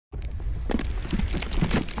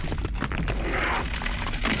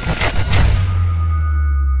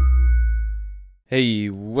Hey,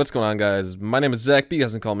 what's going on, guys? My name is Zach, but you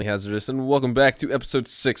guys can call me Hazardous, and welcome back to episode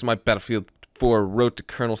 6 of my Battlefield 4 Road to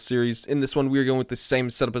Colonel series. In this one, we are going with the same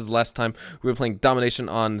setup as last time. We were playing Domination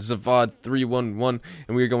on SAR-21,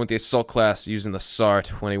 and we are going with the Assault class using the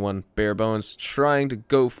SAR-21 bare bones, trying to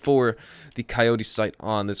go for the Coyote sight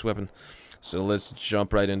on this weapon. So let's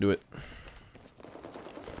jump right into it.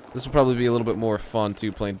 This will probably be a little bit more fun,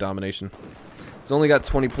 too, playing Domination. It's only got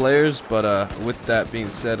 20 players, but with that being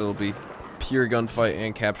said, it'll be pure gunfight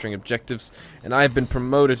and capturing objectives, and I've been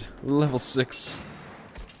promoted level 6.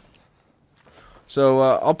 So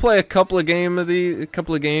I'll play a couple of games of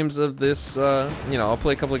this. I'll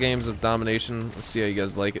play a couple of games of Domination. Let's see how you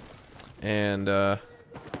guys like it, and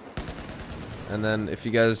then if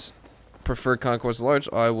you guys prefer Conquest Large,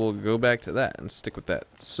 I will go back to that and stick with that.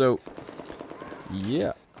 So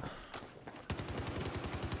yeah.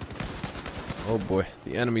 Oh boy,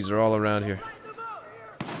 the enemies are all around here.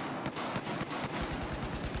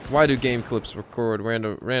 Why do game clips record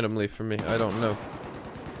randomly for me? I don't know.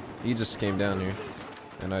 He just came down here,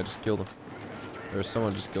 and I just killed him. Or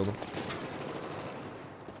someone just killed him.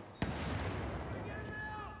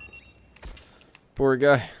 Poor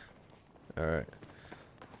guy. Alright.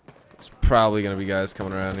 There's probably gonna be guys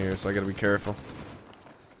coming around here, so I gotta be careful.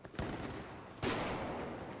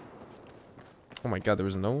 Oh my god, there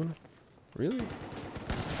was no one? Really?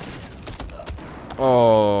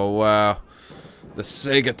 Oh, wow. The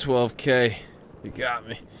Sega 12K. You got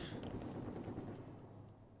me.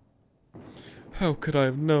 How could I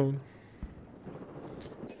have known?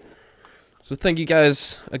 So thank you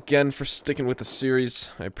guys again for sticking with the series.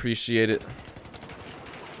 I appreciate it.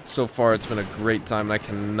 So far it's been a great time, and I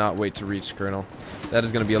cannot wait to reach Colonel. That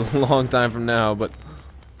is going to be a long time from now, but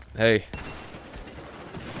hey.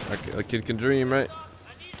 A kid can dream, right?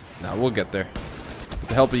 Nah, we'll get there. With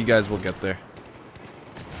the help of you guys, we'll get there.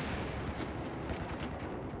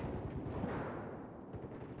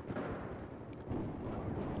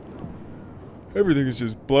 Everything is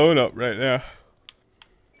just blowing up right now.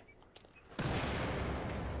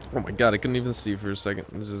 Oh my god, I couldn't even see for a second.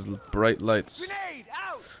 There's just bright lights. Is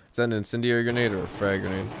that an incendiary grenade or a frag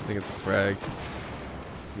grenade? I think it's a frag.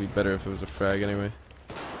 It'd be better if it was a frag anyway.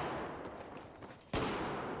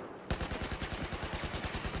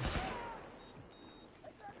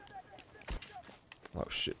 Oh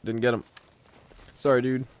shit, didn't get him. Sorry,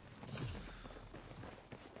 dude.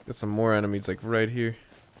 Got some more enemies like right here.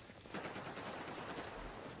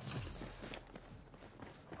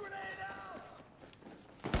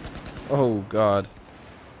 Oh god.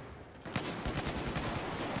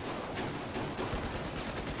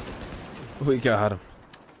 We got him.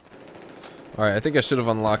 Alright, I think I should have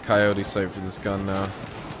unlocked Coyote sight for this gun now.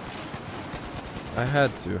 I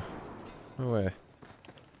had to. No way.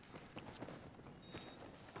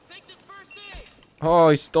 Oh,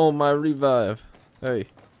 he stole my revive. Hey.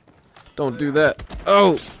 Don't do that.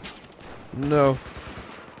 Oh! No.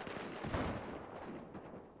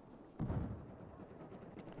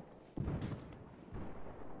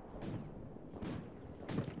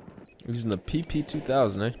 Using the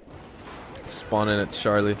PP-2000, eh? Spawn in at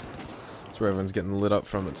Charlie. That's where everyone's getting lit up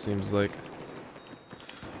from, it seems like.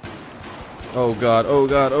 Oh god, oh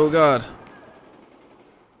god, oh god!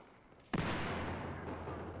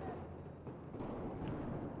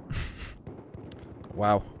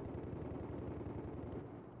 Wow.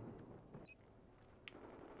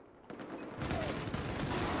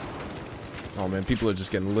 Oh man, people are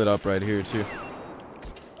just getting lit up right here too.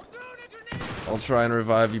 I'll try and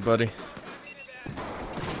revive you, buddy.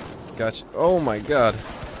 Gotcha. Oh my god.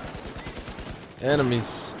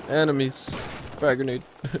 Enemies. Enemies. Frag grenade.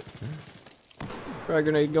 Frag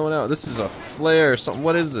grenade going out. This is a flare or something.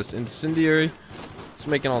 What is this? Incendiary? It's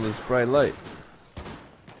making all this bright light.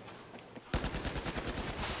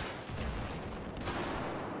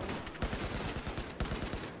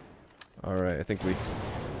 Alright, I think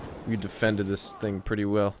we defended this thing pretty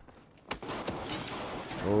well.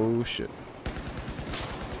 Oh shit.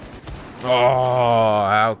 Oh,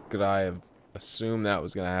 how could I have assumed that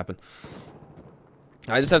was gonna happen?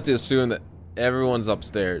 I just have to assume that everyone's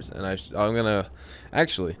upstairs, and I'm gonna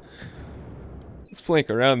actually let's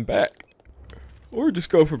flank around back, or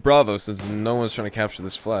just go for Bravo since no one's trying to capture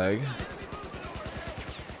this flag.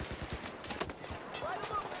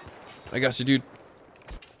 I got you, dude.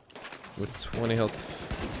 With 20 health.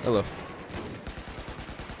 Hello.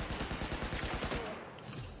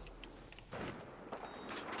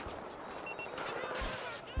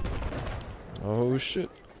 Oh shit.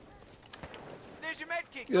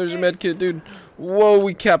 There's your med kit, dude. Whoa,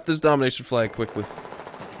 we capped this domination flag quickly.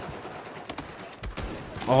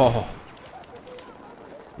 Oh.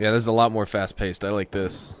 Yeah, this is a lot more fast-paced. I like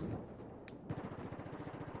this.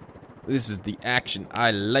 This is the action I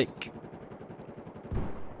like.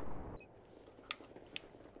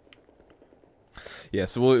 Yeah,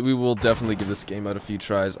 so we will definitely give this game out a few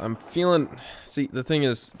tries. I'm feeling... See, the thing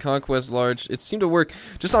is, Conquest Large, it seemed to work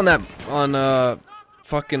just on that... On,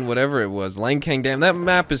 fucking whatever it was. Langkang Dam. That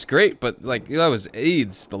map is great, but, like, that was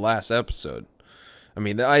AIDS the last episode. I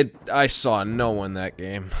mean, I saw no one that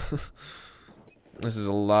game. This is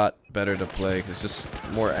a lot better to play. It's just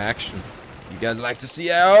more action. You guys like to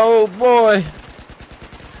see... Oh, boy!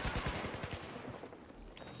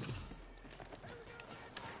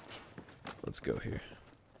 Let's go here.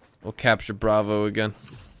 We'll capture Bravo again.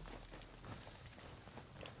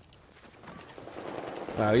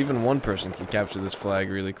 Wow, even one person can capture this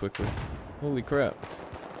flag really quickly. Holy crap.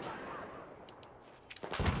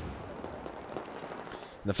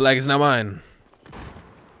 The flag is now mine.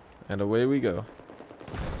 And away we go.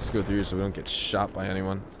 Let's go through so we don't get shot by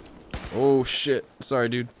anyone. Oh shit. Sorry,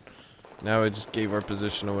 dude. Now I just gave our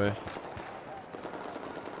position away.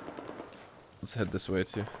 Let's head this way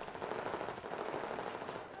too.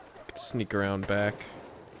 Sneak around back.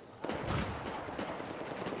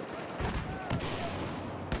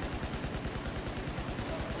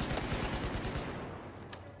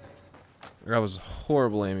 That was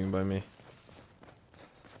horrible aiming by me.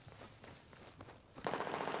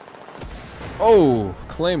 Oh,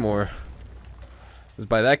 Claymore. It was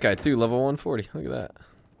by that guy too, level 140. Look at that.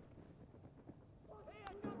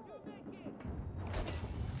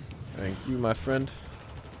 Thank you, my friend.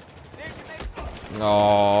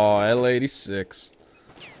 Oh, L86.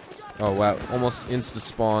 Oh wow, almost insta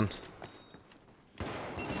spawn.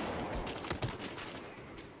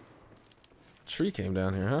 Tree came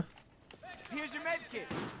down here, huh? Here's your med kit.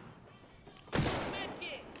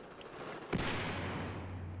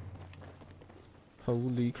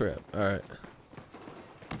 Holy crap. Alright.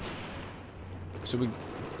 Should we... Are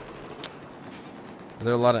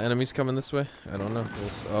there a lot of enemies coming this way? I don't know.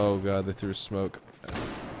 Oh god, they threw smoke.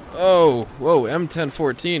 Oh! Whoa,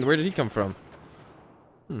 M1014. Where did he come from?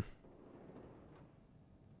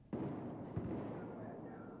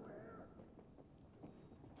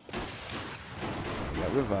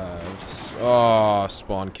 Got revived. Oh,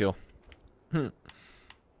 spawn kill.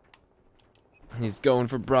 He's going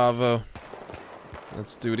for Bravo.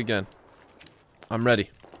 Let's do it again. I'm ready.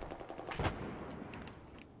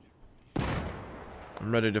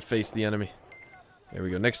 I'm ready to face the enemy. There we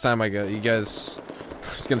go. Next time I got you guys...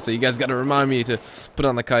 I was gonna say, you guys gotta remind me to put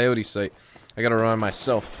on the Coyote site. I gotta remind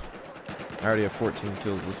myself. I already have 14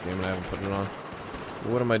 kills this game and I haven't put it on.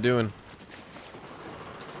 What am I doing?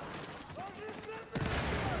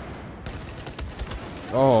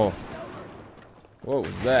 Oh. What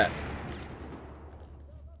was that?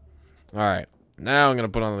 Alright. Now I'm gonna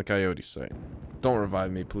put on the Coyote site. Don't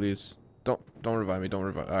revive me, please. Don't revive me, don't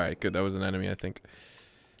revive. Alright, good. That was an enemy, I think.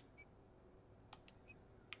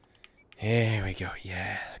 Here we go.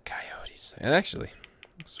 Yeah, Coyotes. And actually,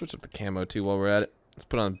 switch up the camo too while we're at it. Let's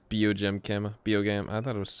put on Biogem camo. Biogam. I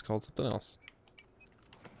thought it was called something else.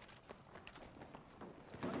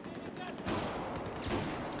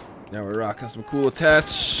 Now we're rocking some cool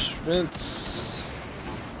attachments.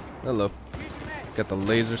 Hello. Got the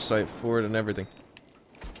laser sight for it and everything.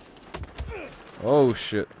 Oh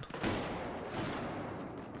shit.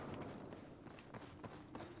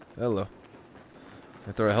 Hello.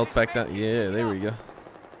 I throw a health pack down. Yeah, there we go.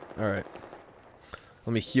 Alright.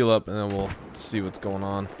 Let me heal up and then we'll see what's going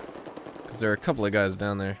on. Because there are a couple of guys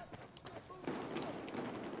down there.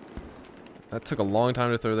 That took a long time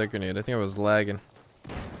to throw that grenade. I think I was lagging.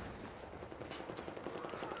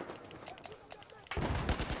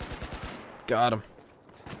 Got him.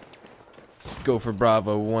 Let's go for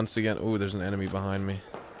Bravo once again. Oh, there's an enemy behind me.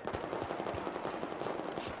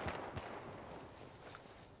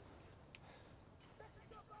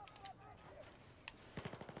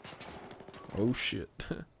 Oh shit.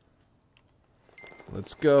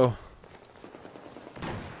 Let's go.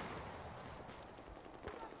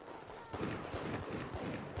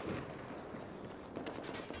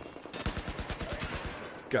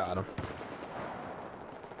 Got him.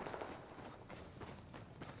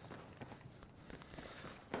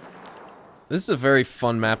 This is a very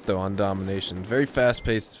fun map though on Domination. Very fast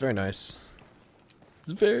paced, it's very nice.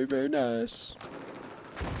 It's very, very nice.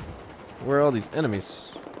 Where are all these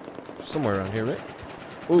enemies? Somewhere around here, right?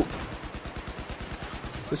 Ooh.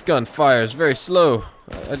 This gun fires very slow.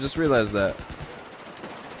 I just realized that.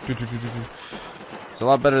 It's a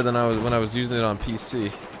lot better than when I was using it on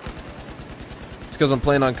PC. It's because I'm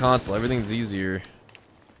playing on console. Everything's easier.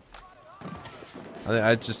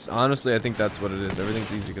 I just, honestly, I think that's what it is.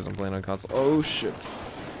 Everything's easy because I'm playing on console. Oh, shit.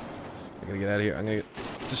 I gotta get out of here. I'm gonna get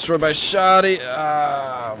destroyed by Shoddy.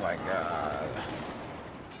 Oh, my God.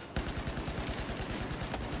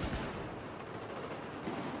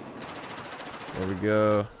 There we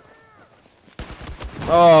go.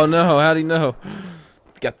 Oh, no. How'd he know?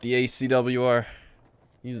 Got the ACWR.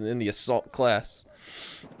 He's in the assault class.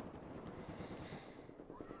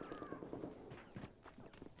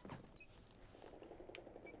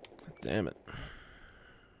 Damn it.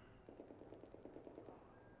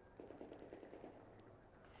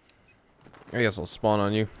 I guess I'll spawn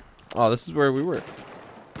on you. Oh, this is where we were.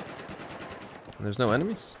 And there's no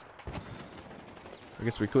enemies? I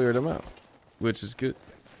guess we cleared them out, which is good.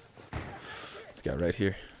 This guy right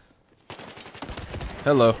here.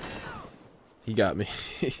 Hello. He got me.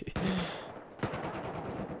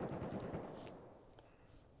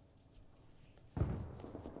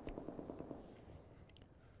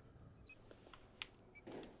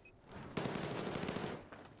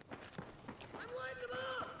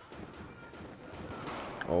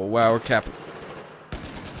 Oh wow, we're capping.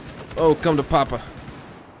 Oh, come to Papa.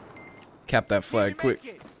 Cap that flag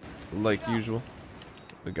quick, like usual.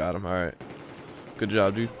 We got him. All right. Good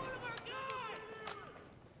job, dude.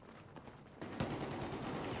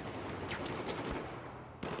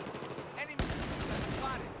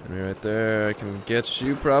 Enemy right there. I can get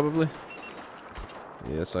you probably.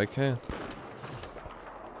 Yes, I can.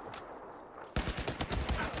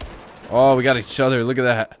 Oh, we got each other. Look at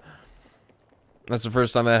that. That's the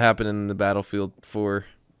first time that happened in the Battlefield 4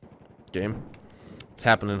 game. It's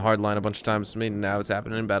happened in Hardline a bunch of times to me, and now it's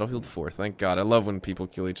happening in Battlefield 4. Thank God. I love when people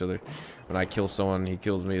kill each other. When I kill someone, he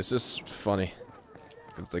kills me. It's just funny.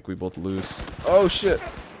 It's like we both lose. Oh, shit.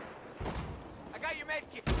 I got your med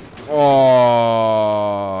kit.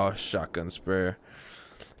 Oh, shotgun sprayer.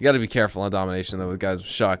 You gotta be careful on Domination, though, with guys with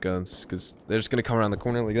shotguns, because they're just gonna come around the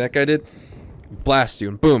corner like that guy did. Blast you,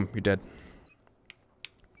 and boom, you're dead.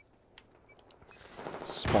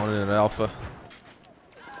 Spawning in an alpha.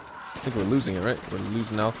 I think we're losing it, right? We're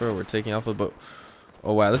losing alpha, or we're taking alpha, but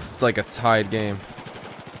oh wow, this is like a tied game.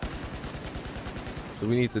 So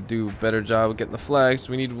we need to do a better job of getting the flags.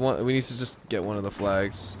 We need to just get one of the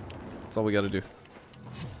flags. That's all we gotta do.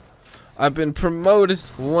 I've been promoted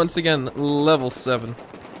once again, level 7.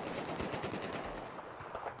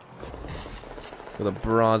 With a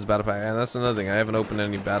bronze battle pack. And that's another thing, I haven't opened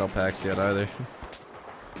any battle packs yet either.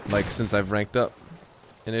 Like since I've ranked up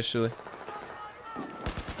initially.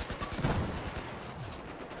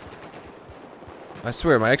 I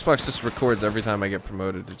swear, my Xbox just records every time I get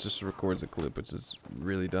promoted. It just records a clip, which is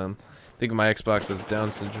really dumb. I think my Xbox has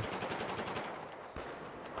Down syndrome.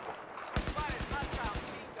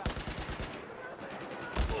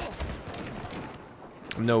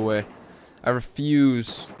 No way. I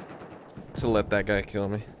refuse to let that guy kill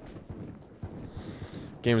me.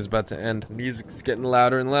 Game is about to end. Music's getting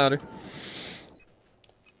louder and louder.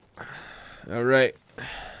 Alright.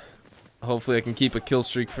 Hopefully I can keep a kill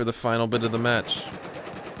streak for the final bit of the match.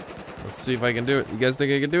 Let's see if I can do it. You guys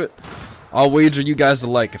think I can do it? I'll wager you guys a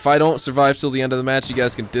like. If I don't survive till the end of the match, you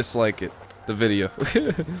guys can dislike it. The video.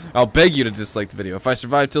 I'll beg you to dislike the video. If I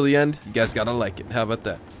survive till the end, you guys gotta like it. How about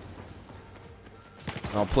that?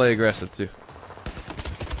 I'll play aggressive too.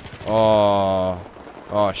 Oh.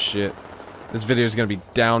 Oh shit. This video is gonna be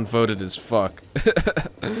downvoted as fuck.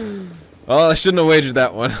 Oh, I shouldn't have wagered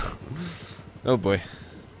that one. Oh boy.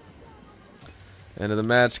 End of the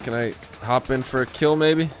match. Can I hop in for a kill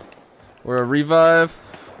maybe? Or a revive?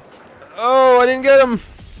 Oh, I didn't get him!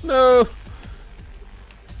 No!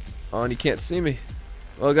 Oh, and you can't see me.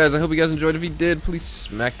 Well guys, I hope you guys enjoyed. If you did, please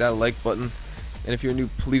smack that like button. And if you're new,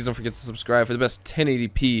 please don't forget to subscribe for the best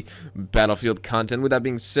 1080p Battlefield content. With that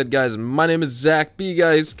being said, guys, my name is Zach B. You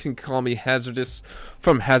guys can call me Hazardous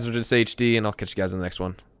from Hazardous HD, and I'll catch you guys in the next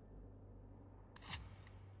one.